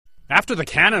After the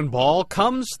Cannonball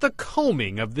comes the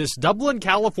combing of this Dublin,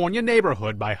 California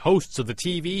neighborhood by hosts of the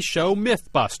TV show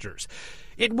Mythbusters.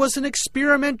 It was an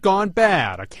experiment gone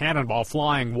bad, a cannonball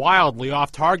flying wildly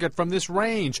off target from this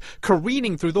range,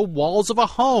 careening through the walls of a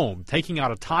home, taking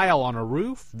out a tile on a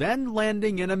roof, then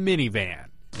landing in a minivan.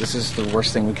 This is the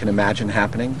worst thing we can imagine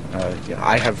happening.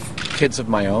 I have kids of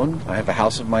my own. I have a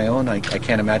house of my own. I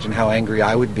can't imagine how angry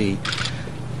I would be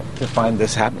to find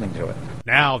this happening to it.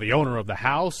 Now the owner of the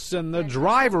house and the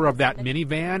driver of that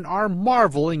minivan are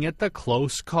marveling at the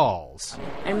close calls.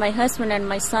 And my husband and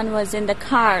my son was in the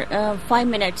car 5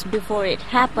 minutes before it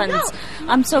happens. No.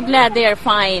 I'm so glad they are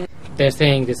fine. They're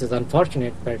saying this is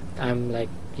unfortunate, but I'm like,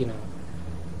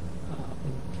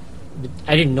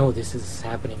 I didn't know this is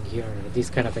happening here, these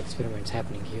kind of experiments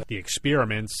happening here. The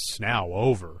experiment's now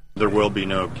over. There will be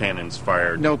no cannons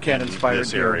fired. No cannons fired in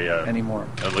this area anymore.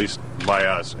 At least by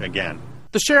us again.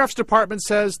 The sheriff's department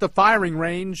says the firing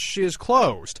range is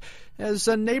closed as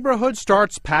a neighborhood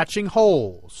starts patching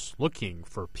holes, looking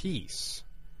for peace.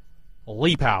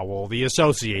 Lee Powell, The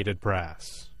Associated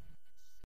Press.